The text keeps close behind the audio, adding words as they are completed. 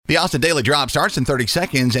The Austin Daily Drop starts in 30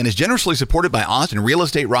 seconds and is generously supported by Austin real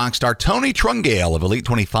estate rock star Tony Trungale of Elite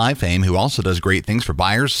 25 fame, who also does great things for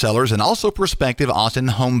buyers, sellers, and also prospective Austin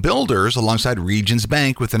home builders alongside Regions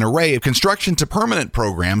Bank with an array of construction to permanent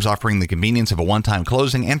programs offering the convenience of a one-time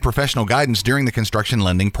closing and professional guidance during the construction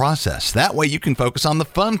lending process. That way you can focus on the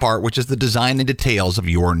fun part, which is the design and details of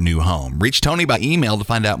your new home. Reach Tony by email to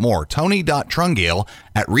find out more.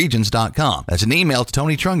 Tony.Trungale@Regions.com. That's an email to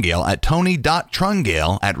Tony Trungale at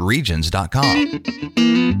Tony.Trungale@Regions.com.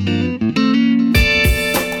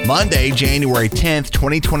 Monday, January 10th,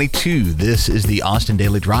 2022. This is the Austin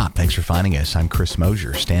Daily Drop. Thanks for finding us. I'm Chris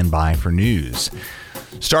Mosier. Stand by for news.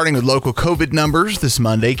 Starting with local COVID numbers this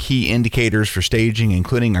Monday, key indicators for staging,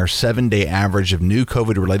 including our 7-day average of new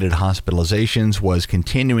COVID-related hospitalizations, was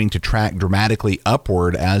continuing to track dramatically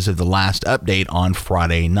upward as of the last update on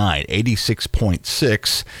Friday night,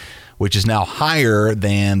 86.6, which is now higher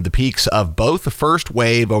than the peaks of both the first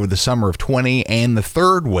wave over the summer of 20 and the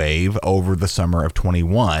third wave over the summer of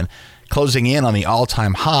 21, closing in on the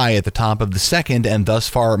all-time high at the top of the second and thus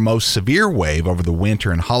far most severe wave over the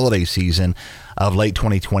winter and holiday season of late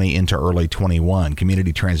 2020 into early 21.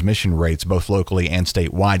 Community transmission rates, both locally and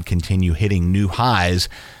statewide, continue hitting new highs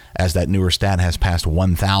as that newer stat has passed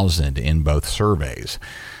 1,000 in both surveys.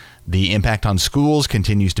 The impact on schools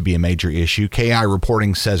continues to be a major issue. KI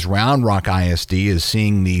reporting says Round Rock ISD is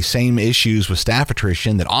seeing the same issues with staff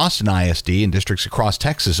attrition that Austin ISD and districts across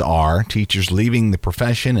Texas are. Teachers leaving the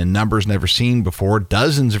profession in numbers never seen before.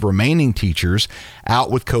 Dozens of remaining teachers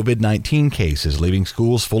out with COVID-19 cases, leaving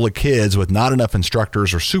schools full of kids with not enough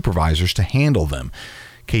instructors or supervisors to handle them.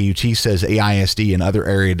 KUT says AISD and other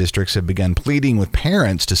area districts have begun pleading with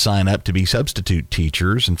parents to sign up to be substitute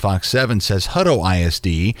teachers, and Fox 7 says Hutto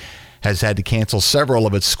ISD has had to cancel several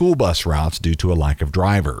of its school bus routes due to a lack of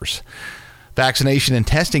drivers. Vaccination and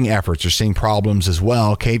testing efforts are seeing problems as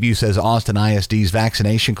well. KVUE says Austin ISD's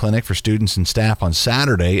vaccination clinic for students and staff on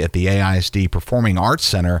Saturday at the AISD Performing Arts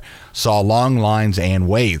Center saw long lines and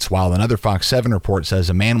waits, while another Fox 7 report says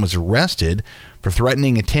a man was arrested for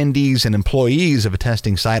threatening attendees and employees of a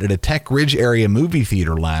testing site at a Tech Ridge area movie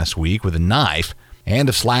theater last week with a knife and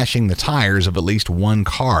of slashing the tires of at least one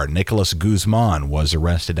car. Nicholas Guzman was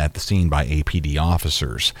arrested at the scene by APD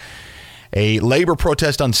officers. A labor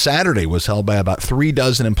protest on Saturday was held by about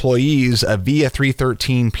 36 employees of Via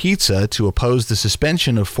 313 Pizza to oppose the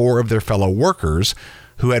suspension of 4 of their fellow workers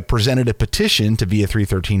who had presented a petition to Via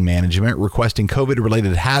 313 management requesting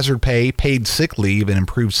COVID-related hazard pay, paid sick leave, and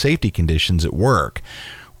improved safety conditions at work.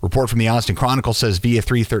 Report from the Austin Chronicle says Via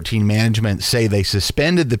 313 management say they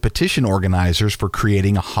suspended the petition organizers for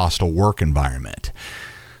creating a hostile work environment.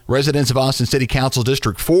 Residents of Austin City Council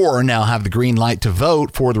District 4 now have the green light to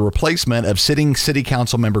vote for the replacement of sitting City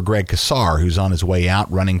Council member Greg Casar, who's on his way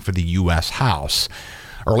out running for the U.S. House.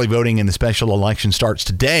 Early voting in the special election starts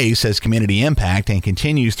today, says Community Impact, and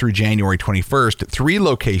continues through January 21st at 3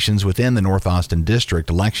 locations within the North Austin District.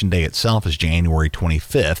 Election day itself is January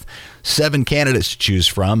 25th. 7 candidates to choose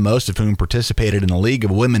from, most of whom participated in a League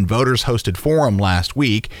of Women Voters hosted forum last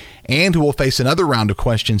week, and who will face another round of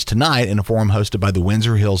questions tonight in a forum hosted by the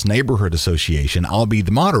Windsor Hills Neighborhood Association. I'll be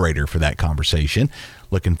the moderator for that conversation.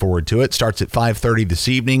 Looking forward to it. Starts at 5:30 this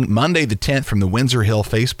evening, Monday the 10th, from the Windsor Hill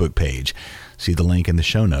Facebook page. See the link in the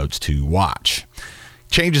show notes to watch.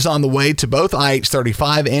 Changes on the way to both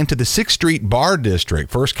IH-35 and to the 6th Street Bar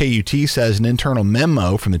District. First, KUT says an internal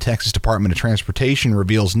memo from the Texas Department of Transportation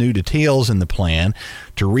reveals new details in the plan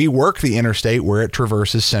to rework the interstate where it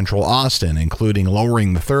traverses central Austin, including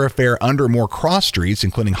lowering the thoroughfare under more cross streets,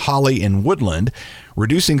 including Holly and Woodland,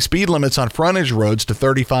 reducing speed limits on frontage roads to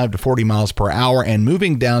 35 to 40 miles per hour, and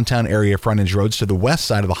moving downtown area frontage roads to the west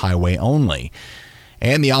side of the highway only.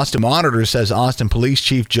 And the Austin Monitor says Austin Police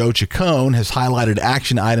Chief Joe Chacon has highlighted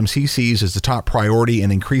action items he sees as the top priority in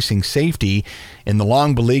increasing safety in the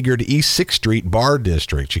long-beleaguered East 6th Street Bar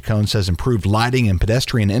District. Chacon says improved lighting and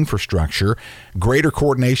pedestrian infrastructure, greater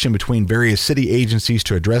coordination between various city agencies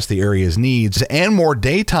to address the area's needs, and more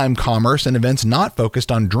daytime commerce and events not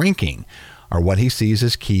focused on drinking are what he sees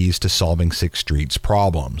as keys to solving 6th Street's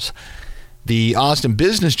problems. The Austin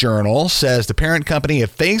Business Journal says the parent company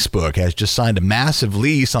of Facebook has just signed a massive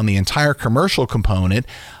lease on the entire commercial component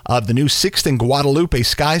of the new 6th and Guadalupe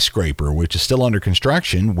skyscraper, which is still under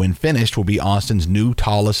construction. When finished, will be Austin's new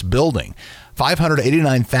tallest building.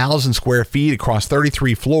 589,000 square feet across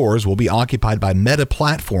 33 floors will be occupied by Meta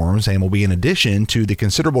Platforms and will be in addition to the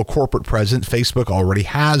considerable corporate presence Facebook already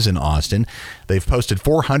has in Austin. They've posted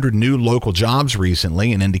 400 new local jobs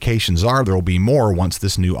recently, and indications are there will be more once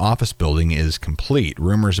this new office building is complete.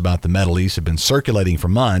 Rumors about the Meta lease have been circulating for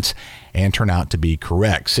months and turn out to be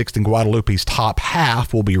correct. 6th and Guadalupe's top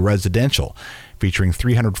half will be residential, featuring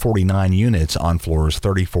 349 units on floors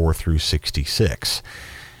 34 through 66.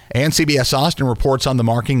 And CBS Austin reports on the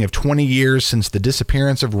marking of 20 years since the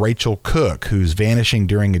disappearance of Rachel Cook, whose vanishing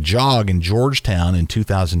during a jog in Georgetown in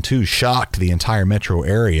 2002 shocked the entire metro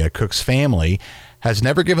area. Cook's family has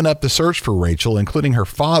never given up the search for Rachel, including her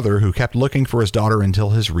father, who kept looking for his daughter until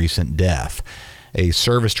his recent death. A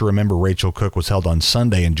service to remember Rachel Cook was held on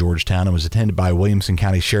Sunday in Georgetown and was attended by Williamson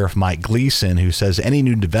County Sheriff Mike Gleason, who says any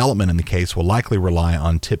new development in the case will likely rely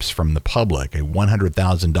on tips from the public. A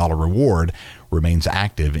 $100,000 reward remains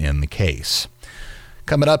active in the case.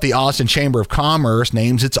 Coming up, the Austin Chamber of Commerce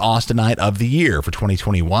names its Austinite of the Year for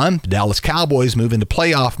 2021. The Dallas Cowboys move into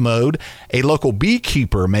playoff mode. A local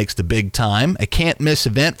beekeeper makes the big time. A can't-miss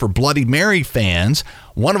event for Bloody Mary fans.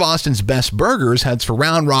 One of Austin's best burgers heads for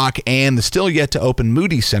Round Rock, and the still-yet-to-open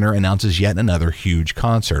Moody Center announces yet another huge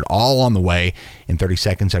concert. All on the way in 30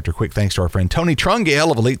 seconds after quick thanks to our friend Tony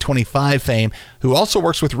Trungale of Elite 25 fame, who also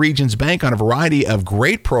works with Regions Bank on a variety of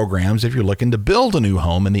great programs if you're looking to build a new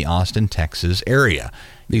home in the Austin, Texas area.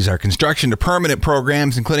 These are construction to permanent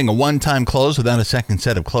programs, including a one-time close without a second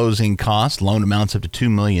set of closing costs, loan amounts up to $2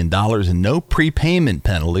 million, and no prepayment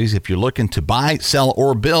penalties. If you're looking to buy, sell,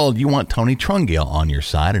 or build, you want Tony Trungale on your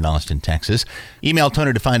side in Austin, Texas. Email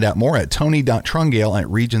Tony to find out more at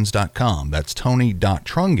tony.trungale@regions.com. That's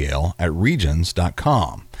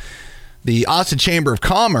tony.trungale@regions.com. The Austin Chamber of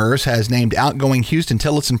Commerce has named outgoing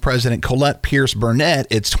Houston-Tillotson President Colette Pierce Burnett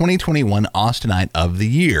its 2021 Austinite of the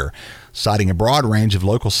Year, citing a broad range of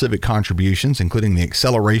local civic contributions, including the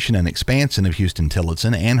acceleration and expansion of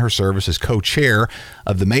Houston-Tillotson and her service as co-chair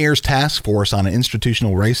of the Mayor's Task Force on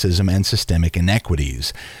Institutional Racism and Systemic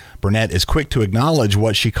Inequities. Burnett is quick to acknowledge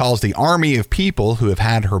what she calls the army of people who have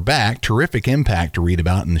had her back. Terrific impact to read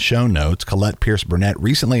about in the show notes. Colette Pierce Burnett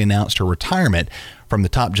recently announced her retirement from the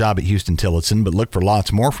top job at Houston-Tillotson, but look for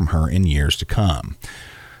lots more from her in years to come.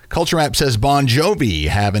 Culture Map says Bon Jovi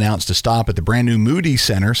have announced a stop at the brand new Moody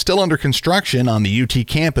Center, still under construction on the UT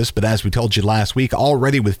campus, but as we told you last week,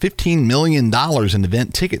 already with $15 million in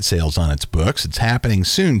event ticket sales on its books. It's happening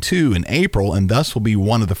soon, too, in April, and thus will be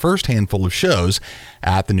one of the first handful of shows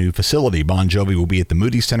at the new facility. Bon Jovi will be at the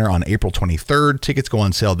Moody Center on April 23rd. Tickets go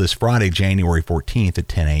on sale this Friday, January 14th at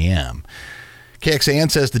 10 a.m. KXAN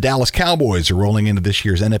says the Dallas Cowboys are rolling into this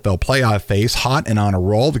year's NFL playoff phase hot and on a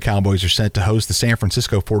roll. The Cowboys are set to host the San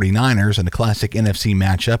Francisco 49ers in a classic NFC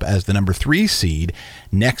matchup as the number 3 seed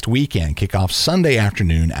next weekend. Kickoff Sunday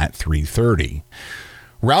afternoon at 3:30.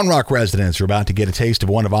 Round Rock residents are about to get a taste of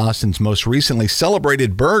one of Austin's most recently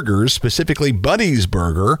celebrated burgers, specifically Buddy's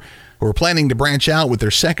Burger, who are planning to branch out with their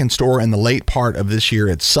second store in the late part of this year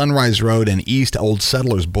at Sunrise Road and East Old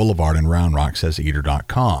Settlers Boulevard in Round Rock, says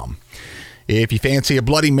Eater.com. If you fancy a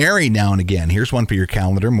Bloody Mary now and again, here's one for your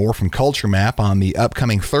calendar. More from Culture Map on the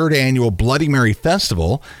upcoming 3rd annual Bloody Mary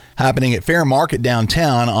Festival happening at Fair Market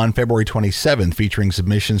downtown on February 27th, featuring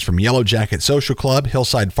submissions from Yellow Jacket Social Club,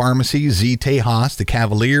 Hillside Pharmacy, Z Tejas, The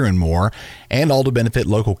Cavalier, and more, and all to benefit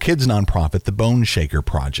local kids nonprofit, the Bone Shaker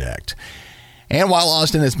Project. And while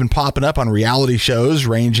Austin has been popping up on reality shows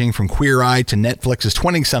ranging from Queer Eye to Netflix's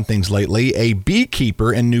 20-somethings lately, a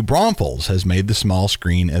beekeeper in New Braunfels has made the small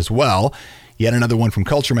screen as well. Yet another one from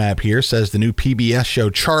Culture Map here says the new PBS show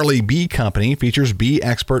Charlie Bee Company features bee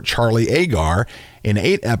expert Charlie Agar in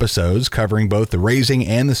 8 episodes covering both the raising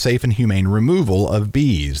and the safe and humane removal of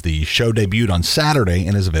bees. The show debuted on Saturday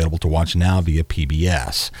and is available to watch now via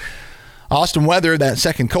PBS. Austin weather, that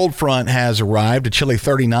second cold front has arrived. A chilly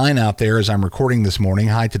 39 out there as I'm recording this morning.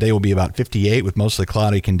 High today will be about 58 with mostly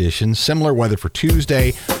cloudy conditions. Similar weather for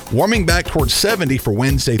Tuesday, warming back towards 70 for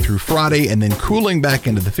Wednesday through Friday, and then cooling back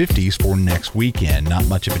into the 50s for next weekend. Not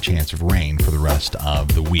much of a chance of rain for the rest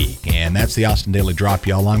of the week. And that's the Austin Daily Drop,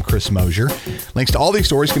 y'all. I'm Chris Mosier. Links to all these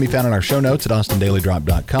stories can be found in our show notes at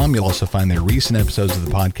austindailydrop.com. You'll also find their recent episodes of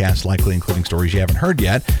the podcast, likely including stories you haven't heard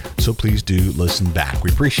yet. So please do listen back. We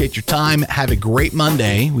appreciate your time. Have a great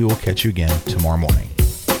Monday. We will catch you again tomorrow morning.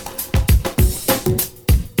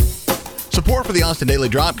 Support for for the Austin Daily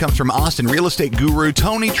Drop comes from Austin real estate guru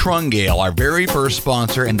Tony Trungale, our very first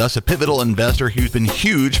sponsor and thus a pivotal investor who's been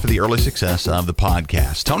huge for the early success of the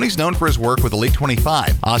podcast. Tony's known for his work with Elite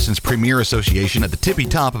 25, Austin's premier association at the tippy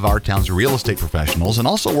top of our town's real estate professionals, and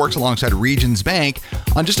also works alongside Regions Bank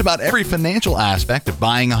on just about every financial aspect of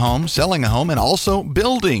buying a home, selling a home, and also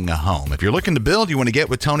building a home. If you're looking to build, you want to get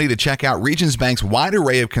with Tony to check out Regions Bank's wide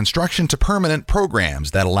array of construction to permanent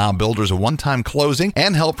programs that allow builders a one-time closing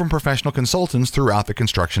and help from professional consultants throughout the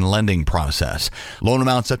construction lending process. Loan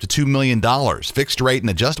amounts up to $2 million, fixed rate and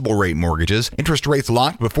adjustable rate mortgages, interest rates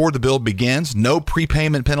locked before the build begins, no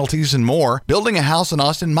prepayment penalties, and more. Building a house in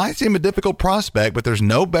Austin might seem a difficult prospect, but there's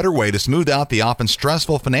no better way to smooth out the often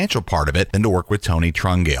stressful financial part of it than to work with Tony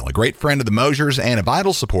Trungale, a great friend of the Mosiers and a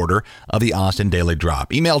vital supporter of the Austin Daily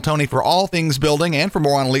Drop. Email Tony for all things building and for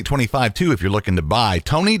more on Elite 25 too if you're looking to buy.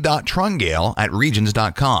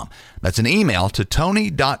 Tony.Trungale@Regions.com. That's an email to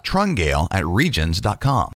Tony.Trungale@Regions.com.